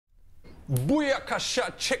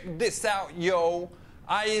Booyakasha, check this out, yo.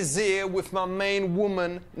 I is here with my main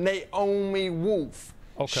woman, Naomi Wolf.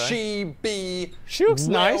 Okay. She looks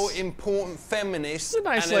nice. Important feminist. She's a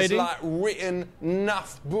nice and lady. has like written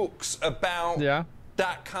enough books about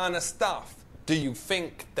that kind of stuff. Do you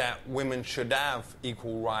think that women should have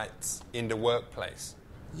equal rights in the workplace?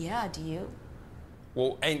 Yeah, do you?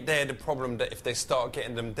 Well, ain't there the problem that if they start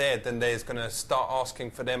getting them there, then they're going to start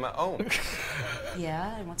asking for them at home?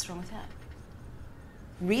 Yeah, and what's wrong with that?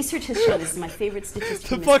 Research has shown, this is my favorite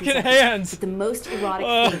statistic. The fucking hands. That the most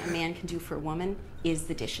erotic thing a man can do for a woman is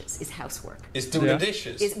the dishes, is housework. Is doing the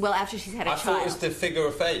dishes? Well, after she's had a child. I thought it was the figure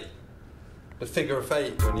of eight. The figure of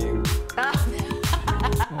eight when you...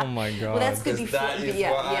 Oh my God. Well, that's good before.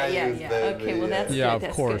 Yeah. Okay, well, that's good. Yeah, of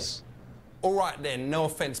that's course. Good. All right then, no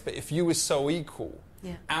offense, but if you were so equal,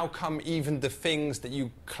 how come even the things that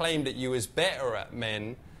you claim that you is better at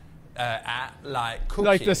men, at like cooking?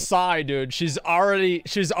 Like the sigh, dude. She's already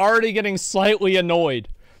getting slightly annoyed.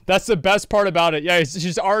 That's the best part about it. Yeah,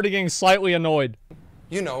 she's already getting slightly annoyed.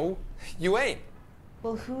 You know, you ain't.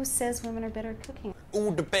 Well, who says women are better at cooking?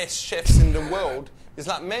 All the best chefs in the world is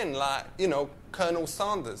like men, like, you know, Colonel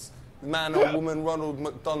Sanders, man or woman, Ronald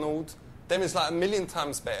McDonald. Them is like a million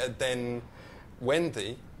times better than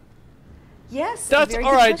Wendy. Yes. That's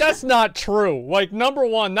all right. That's not true. Like, number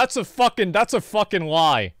one, that's a fucking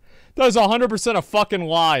lie. That's 100% a fucking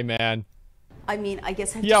lie, man. I mean, I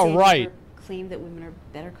guess I have yeah, to say right. Never claim that women are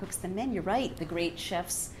better cooks than men. You're right. The great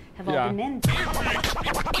chefs have all been men.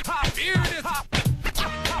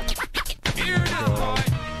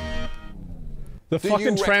 The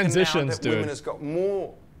fucking transitions, that dude. Women has got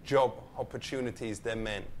more job opportunities than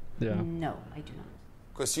men. Yeah. No, I do not.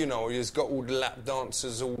 Because you know, you've got all the lap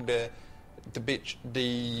dancers, all the bitch,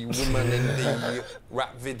 the woman in the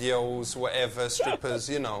rap videos, whatever, strippers,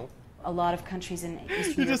 you know. A lot of countries in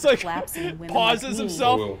Eastern Europe like collapse, and women pauses like me,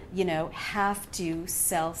 himself. You know, have to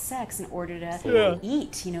sell sex in order to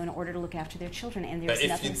eat. You know, in order to look after their children. And there's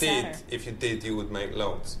nothing sadder. If you did, you would make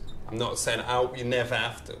loads. I'm not saying I hope you never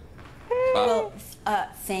have to. Well,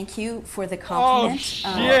 thank you for the compliment. Oh, shit.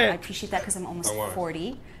 I appreciate that because I'm almost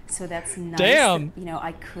 40, so that's nice. Damn. That, you know,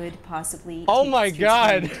 I could possibly. Oh my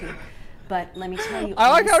God. But let me tell you. I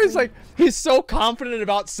like how he's like, he's so confident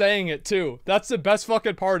about saying it too. That's the best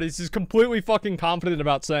fucking part. He's just completely fucking confident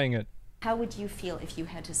about saying it. How would you feel if you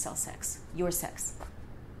had to sell sex? Your sex?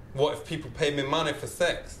 What if people pay me money for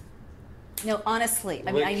sex? No, honestly.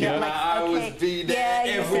 I mean, I know, like, I would be there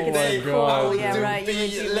every day. I would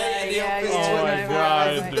be letting the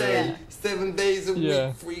office 7 days a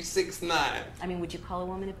week, 369. I mean, would you call a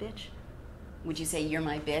woman a bitch? Would you say you're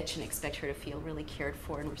my bitch and expect her to feel really cared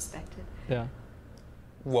for and respected? Yeah.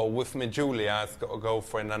 Well, with me Julia, I've got a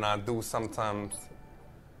girlfriend, and I do sometimes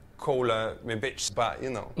call her my bitch, but you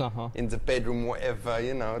know, in the bedroom, whatever,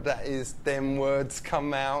 you know, that is them words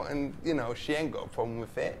come out, and you know, she ain't got a problem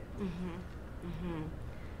with it.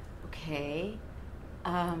 Okay.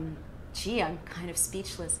 Gee, I'm kind of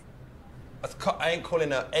speechless. I ain't calling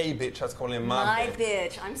her a bitch, I was calling her my bitch. My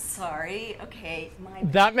bitch. I'm sorry. Okay, my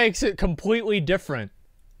bitch. That makes it completely different.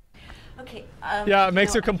 Okay. Yeah, it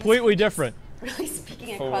makes it completely different. Really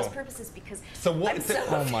speaking at cross purposes because so what I'm so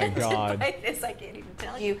oh my God. by this, I can't even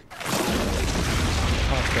tell you.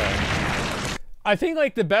 Okay. I think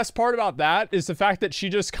like the best part about that is the fact that she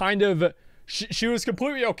just kind of she was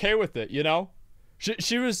completely okay with it, you know?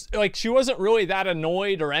 She was like, she wasn't really that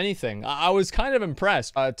annoyed or anything. I was kind of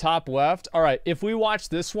impressed. Top left. All right, if we watch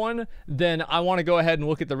this one, then I want to go ahead and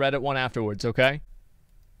look at the Reddit one afterwards, okay?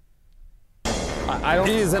 I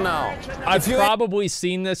don't. I've probably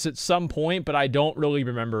seen this at some point, but I don't really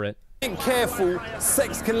remember it. Be careful,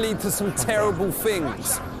 sex can lead to some terrible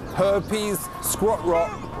things. Herpes, squat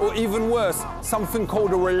rot, or even worse, something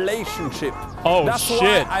called a relationship. Oh, That's shit.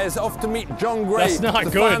 why I often meet John Gray That's not to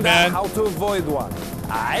good, find man. out how to avoid one.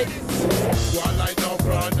 Aight?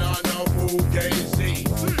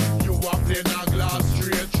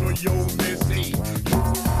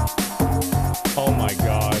 Oh my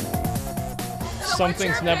God.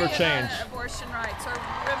 Something's never changed. Abortion rights or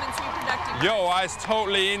women's reproductive. Yo, I was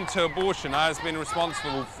totally into abortion. I was been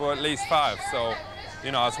responsible for at least 5, so,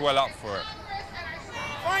 you know, I was well up for it.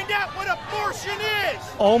 Find out what abortion is!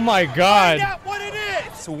 Oh my God. Find out what it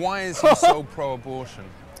is! So why is he so pro-abortion?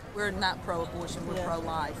 We're not pro-abortion, we're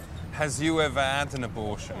pro-life. Has you ever had an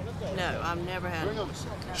abortion? No, I've never had an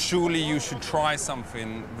abortion. Surely you should try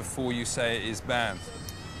something before you say it is bad.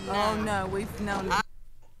 No. Oh no, we've known.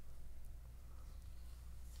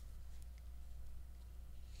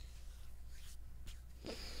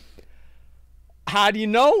 How do you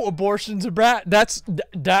know abortion's a brat? That's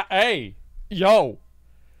that. Hey, yo,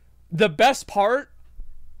 the best part,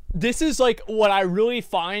 this is like what I really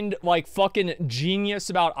find like fucking genius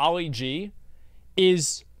about Ali G,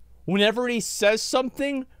 is whenever he says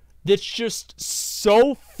something that's just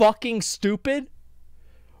so fucking stupid,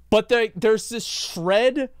 but there's this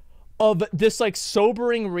shred of this like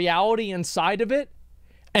sobering reality inside of it,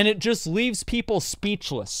 and it just leaves people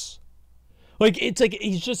speechless. Like, it's like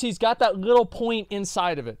he's got that little point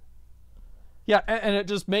inside of it. Yeah, and it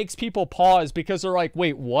just makes people pause because they're like,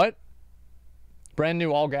 wait, what? Brand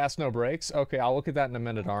new all gas, no brakes? Okay, I'll look at that in a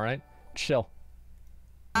minute, all right? Chill.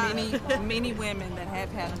 Many women that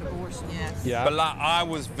have had an abortion. Yes. Yeah. But like, I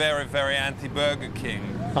was very, very anti-Burger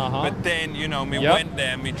King. But then, you know, went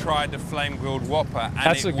there and we tried the flame grilled Whopper, and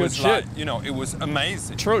that's it was like, you know, it was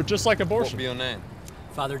amazing. True, just like abortion. What be your name?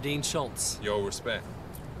 Father Dean Schultz. Your respect.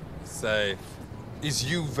 Say, is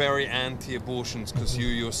you very anti-abortions because you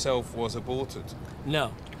yourself was aborted?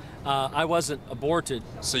 No, I wasn't aborted.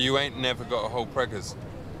 So you ain't never got a whole preggers?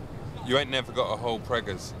 You ain't never got a whole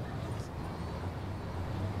preggers?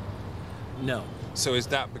 No. So is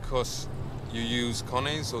that because you use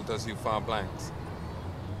connies or does you fire blanks?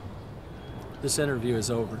 This interview is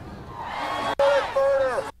over.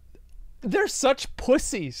 They're such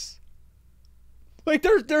pussies. Like,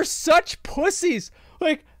 they're such pussies.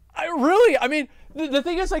 Like, I mean, the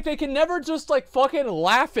thing is, like, they can never just, like, fucking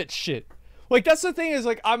laugh at shit. Like, that's the thing is,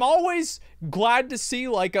 like, I'm always glad to see,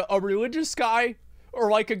 like, a religious guy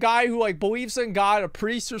or, like, a guy who, like, believes in God, a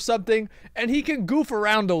priest or something, and he can goof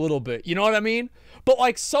around a little bit. You know what I mean? But,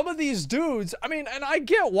 like, some of these dudes, I mean, and I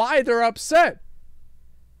get why they're upset.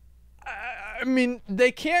 I mean,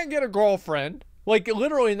 they can't get a girlfriend. Like,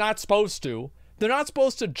 literally not supposed to. They're not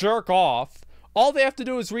supposed to jerk off. All they have to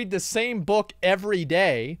do is read the same book every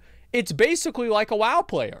day. It's basically like a WoW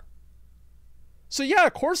player. So yeah,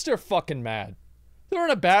 of course they're fucking mad. They're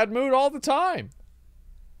in a bad mood all the time.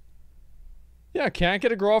 Yeah, can't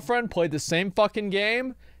get a girlfriend, play the same fucking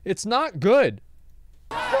game. It's not good.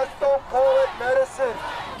 Just don't call it medicine.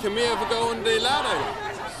 Can we ever go on the ladder?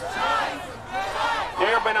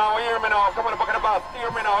 Hear me now, come on, bucket of bus. Hear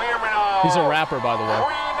me now. He's a rapper, by the way.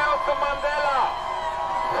 Free Nelson Mandela.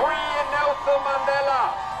 Free Nelson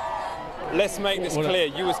Mandela. Let's make this clear.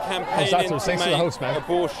 You was campaigning to make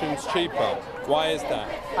abortions cheaper. Why is that?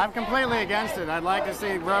 I'm completely against it. I'd like to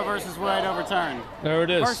see Roe versus Wade overturned. There it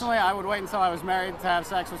is. Personally, I would wait until I was married to have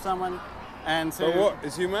sex with someone. And So what?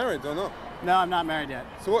 Is you married or not? No, I'm not married yet.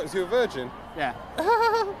 So what? Is you a virgin? Yeah.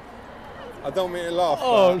 I don't mean to laugh.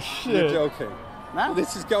 Oh, but shit. You're joking. No?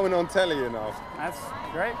 This is going on telly, you know. That's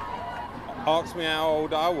great. Ask me how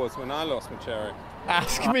old I was when I lost my cherry.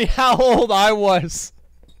 Ask me how old I was.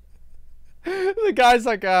 The guy's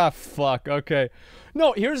like, ah, fuck, okay.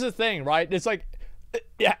 No, here's the thing, right? It's like,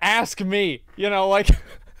 yeah, ask me. You know, like,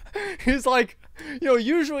 he's like, you know,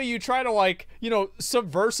 usually you try to, like, you know,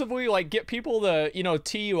 subversively, like, get people to, you know,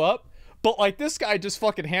 tee you up. But, like, this guy just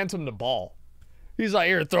fucking hands him the ball. He's like,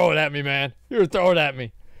 here, throw it at me, man. Here, throw it at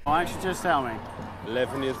me. Why don't you just tell me?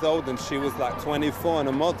 11 years old and she was like 24 and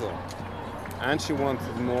a model. And she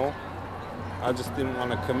wanted more. I just didn't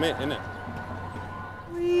want to commit, innit?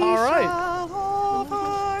 All right.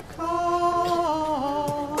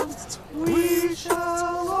 We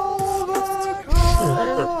shall overcome.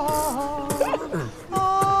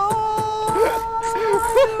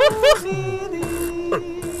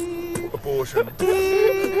 Abortion.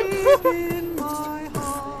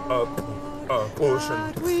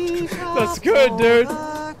 Abortion. That's good, dude.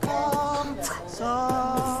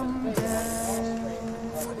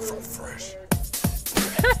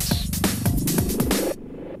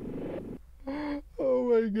 Oh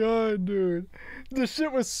my god, dude. This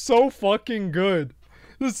shit was so fucking good.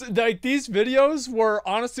 Like, these videos were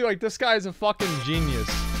honestly like, this guy's a fucking genius.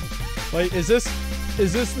 Like, is this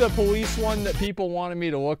the police one that people wanted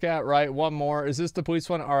me to look at, right? One more. Is this the police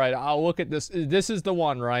one? All right, I'll look at this. This is the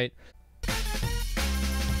one, right?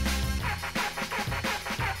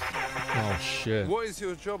 Oh shit. What is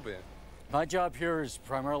your job here? My job here is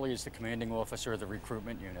primarily as the commanding officer of the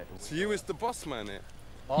recruitment unit. So you is the boss man here?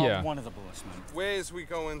 Yeah. One of the boss men. Where is we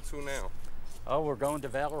going to now? Oh, we're going to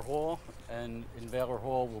Valor Hall, and in Valor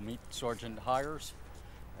Hall we'll meet Sergeant Hires,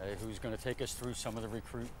 who's going to take us through some of the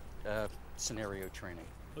recruit scenario training.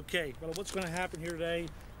 Okay, well, what's going to happen here today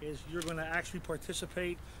is you're going to actually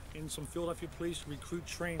participate in some Philadelphia Police recruit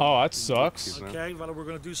training. Oh, that sucks. Okay, well, we're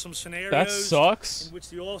going to do some scenarios. That sucks. In which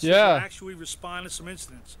the officers will actually respond to some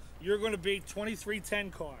incidents. You're going to be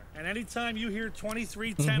 2310 car, and anytime you hear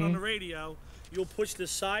 2310 on the radio, you'll push the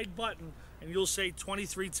side button and you'll say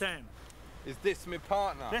 2310. Is this my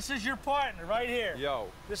partner? This is your partner right here. Yo.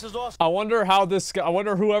 This is Officer. I wonder how this guy, I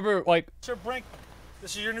wonder whoever, like. Brink.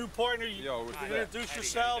 This is your new partner. You can introduce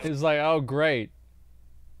yourself. He's like, oh, great.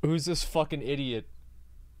 Who's this fucking idiot?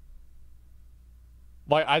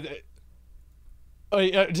 Like,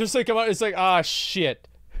 just think about it. It's like, ah, shit.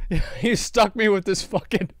 He stuck me with this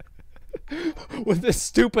fucking, with this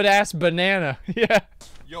stupid ass banana. Yeah.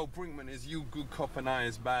 Yo, Brinkman, is you good cop and I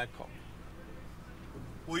is bad cop?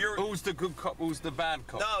 Well, who's the good cop? Who's the bad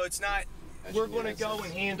cop? No, it's not. We're gonna go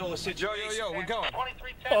and handle a situation. Yo, we're going.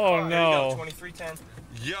 Oh no. 2310.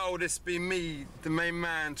 Yo, this be me, the main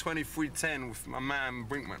man, 2310 with my man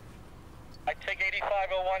Brinkman. I take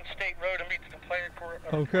 8501 State Road and meet the player court.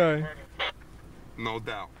 Okay. No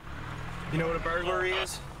doubt. You know what a burglary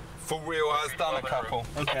is? For real, I've done a couple.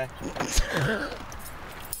 Okay.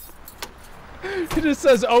 He just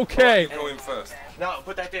says okay. You go in first. No,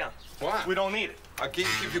 put that down. Why? We don't need it. I give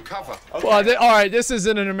you cover. Okay. Well, all right, this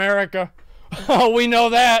isn't in America. Oh, we know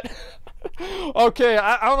that. Okay,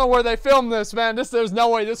 I don't know where they filmed this, man. There's no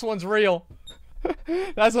way this one's real.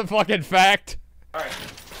 That's a fucking fact. All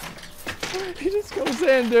right. He just goes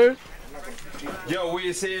in, dude. Yo, we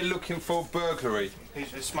is here looking for burglary.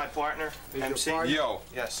 This is my partner, MC. Yo.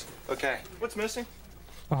 Yes. Okay. What's missing?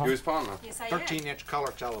 You his partner? Yes, I am. 13-inch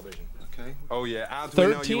color television. Okay. Oh yeah. How do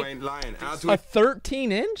we know you ain't lying? How do we... A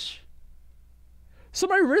 13-inch?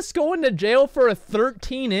 Somebody risks going to jail for a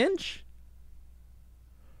 13-inch?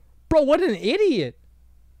 Bro, what an idiot.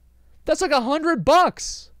 That's like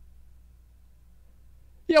 $100.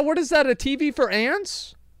 Yeah, what is that, a TV for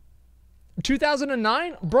ants?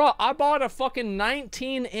 2009? Bro, I bought a fucking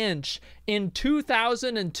 19-inch in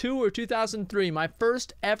 2002 or 2003. My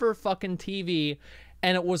first ever fucking TV,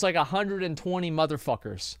 and it was like 120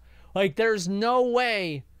 motherfuckers. Like, there's no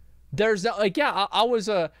way. There's no, like, yeah,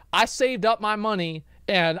 I saved up my money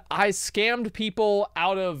and I scammed people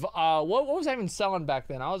out of, what was I even selling back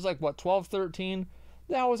then? I was like, what, 12, 13?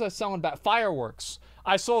 How was I selling back? Fireworks.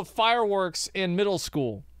 I sold fireworks in middle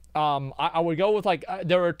school. I would go with, like,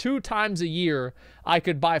 there were 2 times a year I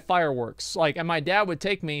could buy fireworks. Like, and my dad would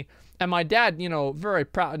take me, and my dad, you know, very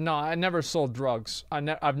proud. No, I never sold drugs.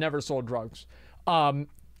 I've never sold drugs.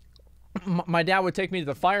 My dad would take me to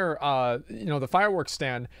the the fireworks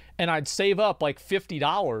stand, and I'd save up like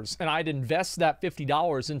 $50, and I'd invest that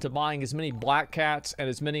 $50 into buying as many Black Cats and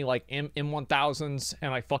as many like M1000s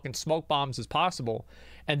and like fucking smoke bombs as possible.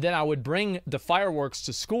 And then I would bring the fireworks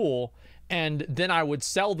to school, and then I would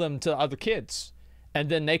sell them to other kids. And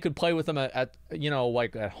then they could play with them at you know,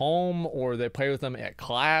 like at home, or they play with them at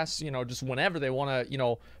class, you know, just whenever they want to, you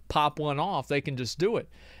know, pop one off, they can just do it.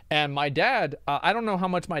 And my dad, I don't know how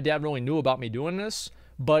much my dad really knew about me doing this,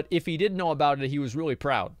 but if he did know about it, he was really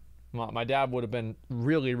proud. My dad would have been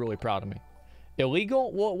really, really proud of me.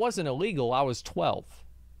 Illegal? Well, it wasn't illegal. I was 12.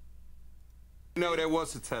 No, there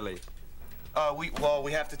was a telly.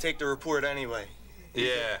 We have to take the report anyway.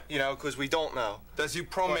 Yeah. You know, because we don't know. Does you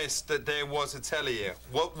promise that there was a telly here?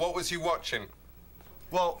 What was you watching?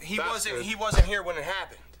 Well, he wasn't here when it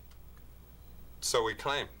happened. So we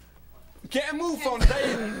claim. Get a move on,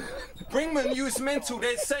 Dave. Brinkman, you was mental.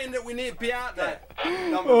 They're saying that we need to be out there.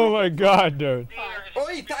 Oh my God, dude.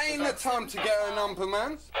 Oi, that ain't the time to get a number,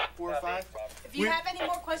 man. 4 or 5. If you have any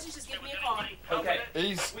more questions, just give me a call. Okay.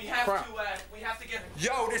 We have to get.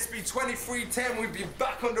 Yo, this be 2310. We'll be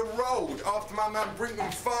back on the road after my man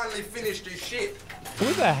Brinkman finally finished his shit.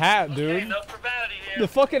 Look at the hat, dude. Okay, enough profanity here. The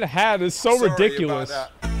fucking hat is so ridiculous.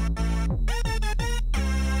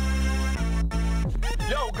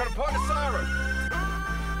 Yo, got a part of siren.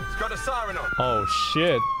 It's got a siren on. Oh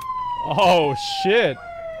shit. Oh shit.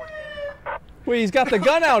 Wait, he's got the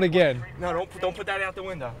gun out again. No, don't put that out the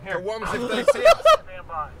window. Here. The ones if they see us.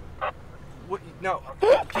 What, no, keep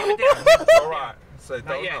it down. All right. So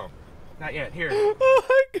don't know. Not yet. Here. Oh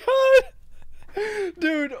my God.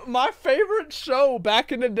 Dude, my favorite show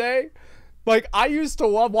back in the day, like, I used to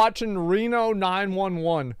love watching Reno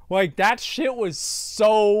 911. Like, that shit was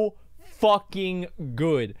so fucking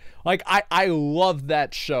good. Like, I love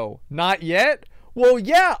that show. Not yet? Well,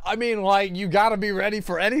 yeah, I mean, like, you gotta be ready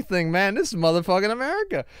for anything, man. This is motherfucking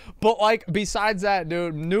America. But, like, besides that,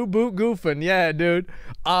 dude, new boot goofing, yeah, dude.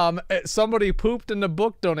 Somebody pooped in the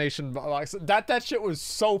book donation box. That shit was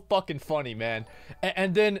so fucking funny, man.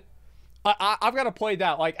 And then I've got to play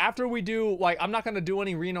that. Like, after we do, like, I'm not gonna do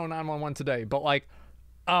any Reno 911 today, but, like,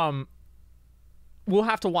 we'll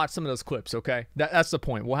have to watch some of those clips, okay? That's the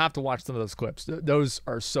point. We'll have to watch some of those clips. Those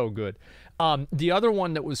are so good. The other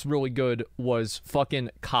one that was really good was fucking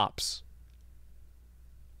Cops.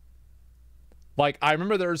 Like, I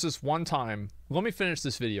remember there was this one time. Let me finish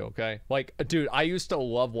this video, okay? Like, dude, I used to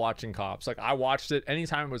love watching Cops. Like, I watched it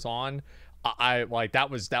anytime it was on. I like, that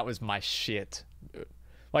was my shit, dude.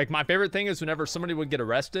 Like, my favorite thing is whenever somebody would get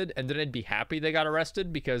arrested and then they'd be happy they got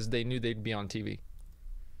arrested because they knew they'd be on TV.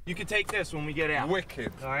 You can take this when we get out.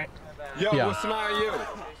 Wicked. All right? Yo, what's the matter with you?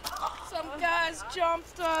 Some guys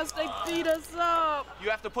jumped us. They beat us up. You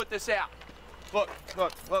have to put this out. Look,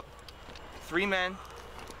 look, look. 3 men.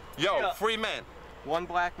 Yo, 3 men. 1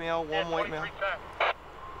 black male, 1 white male.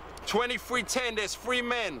 2310, there's 3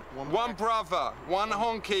 men. 1 brother, 1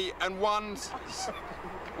 honky, and 1...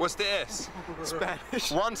 What's the S?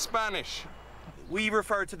 Spanish. 1 Spanish. We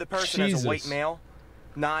refer to the person as a white male,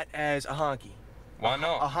 not as a honky. Why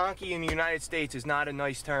not? A honky in the United States is not a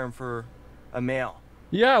nice term for a male.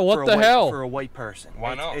 Yeah, what the hell? For a white person.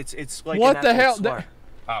 Why not? It's like what the hell?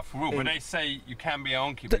 Ah, for real. When they say you can be a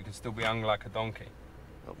honky, but you can still be hung like a donkey.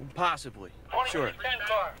 Possibly. Sure.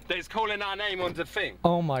 They're calling our name on the thing.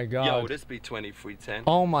 Oh my god. Yo, this be 2310.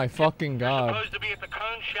 Oh my fucking god. You're supposed to be at the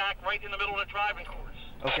cone shack right in the middle of the driving course.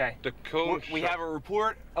 Okay. The cone We have a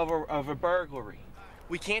report of a burglary.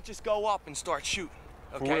 We can't just go up and start shooting.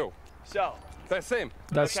 Okay. For real. So. That's him.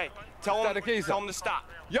 Okay. Tell him to stop.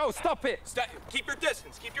 Yo, stop it. Stop. Keep your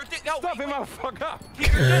distance. Keep your distance. No, stop it, motherfucker.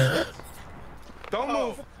 Keep your distance. Don't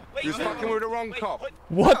move. You're fucking with the wrong cop.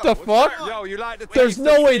 What the fuck? Yo, you like the There's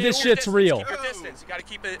no way this shit's real. Keep your distance. You gotta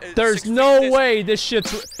keep it. There's no way this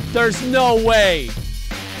shit's. There's no way.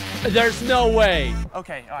 There's no way.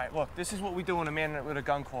 Okay, all right. Look, this is what we do when a man with a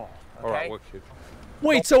gun call. Okay? All right, wicked.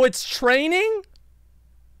 Wait, so it's training?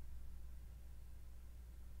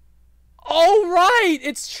 Oh, right,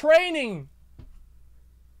 it's training.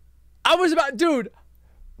 I was about, dude,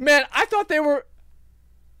 man, I thought they were.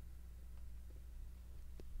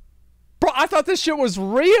 Bro, I thought this shit was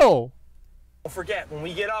real. Don't forget, when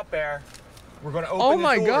we get up there, we're gonna open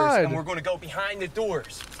the doors and we're gonna go behind the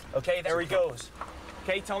doors. Okay, there he goes.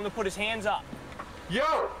 Okay, tell him to put his hands up.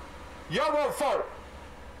 Yo, what for?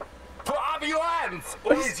 Put up your hands,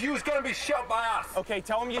 or you's gonna be shot by us. Okay,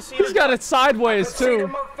 tell him you see. He's got it sideways too. See the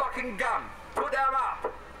motherfucking gun. Put them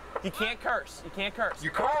up. You can't curse. You can't curse. You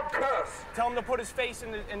can't curse. Tell him to put his face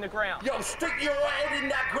in the ground. Yo, stick your head in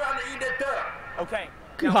that ground and eat the dirt. Okay.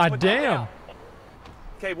 God damn.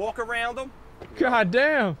 Okay, walk around him. God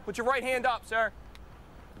damn. Put your right hand up, sir.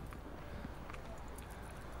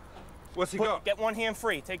 What's he got? Get one hand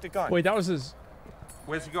free. Take the gun. Wait, that was his.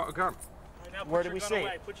 Where's he got a gun? Where did we see?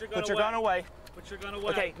 Put your gun away. Put your gun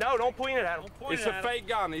away. Okay, no, don't point it at him. It's a fake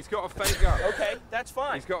gun. He's got a fake gun. Okay, that's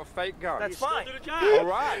fine. He's got a fake gun. That's fine. All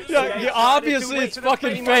right. Yeah, obviously it's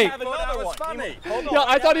fucking fake. That was funny. Yeah,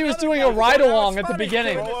 I thought he was doing a ride-along at the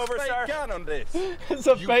beginning. Roll over, sir. Gun on this. It's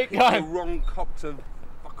a fake gun. You're the wrong cop to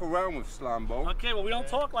fuck around with, Slimeball. Okay, well, we don't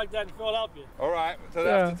talk like that in Philadelphia. All right, so they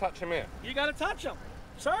have to touch him here. You got to touch him.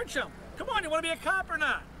 Search him. Come on, you want to be a cop or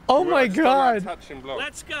not? Oh my god.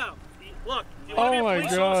 Let's go. Look, do you want to be a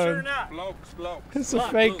police officer or not? Blokes. It's a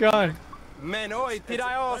fake gun. Men, oi, did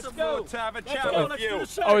I ask for to have a chat with you?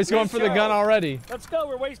 Oh, he's going for the gun already. Let's go.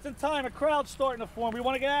 We're wasting time. A crowd's starting to form. We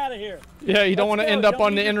want to get out of here. Yeah, you don't want to end up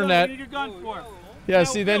on the internet. What do you need your gun for? Yeah,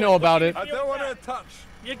 see, they know about it. I don't want to touch.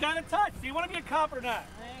 You got to touch. Do you want to be a cop or not?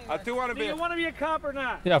 I do want to be. Do you want to be a cop or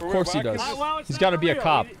not? Yeah, of course he does. He's got to be a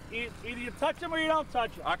cop. Either you touch him or you don't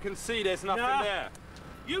touch him. I can see there's nothing there.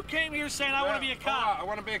 You came here saying I want to be a cop. I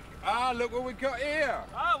want to be a... look what we got here.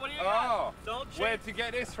 Oh, what do you got? Don't check. Where'd you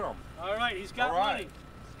get this from? All right, he's got money.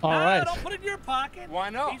 All right. Don't put it in your pocket. Why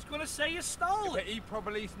not? He's going to say you stole it. But he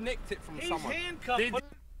probably nicked it from someone. He's handcuffed.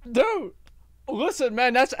 Dude, listen,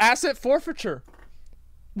 man, that's asset forfeiture.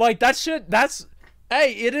 Like, that shit,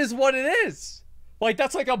 hey, it is what it is. Like,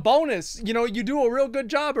 that's like a bonus. You know, you do a real good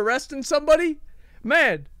job arresting somebody.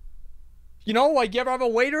 Man, you know, like, you ever have a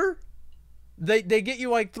waiter? They get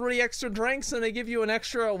you like 3 extra drinks and they give you an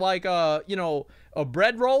extra like you know, a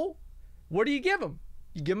bread roll. What do you give them?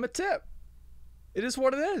 You give them a tip. It is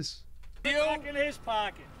what it is. Back in his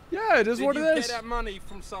pocket. Yeah, it is what it is. Did you get that money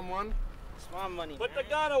from someone? It's my money. Put the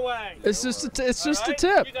gun away. It's just a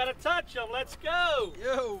tip. You gotta touch him. Let's go.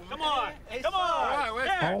 Yo, come on. Come on.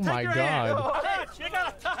 Yeah, oh my god. Touch. You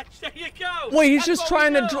gotta touch. There you go. Wait, he's just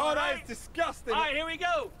trying to. Oh, that is disgusting. All right, here we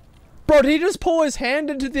go. Bro, did he just pull his hand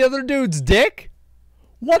into the other dude's dick?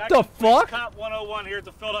 What the fuck? Cop 101 here at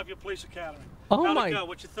the Philadelphia Police Academy. Oh my. Go.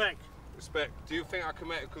 What you think? Respect. Do you think I can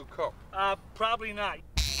make a good cop? Probably not.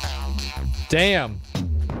 Damn.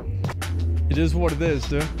 It is what it is,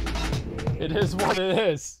 dude. It is what it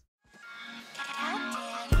is.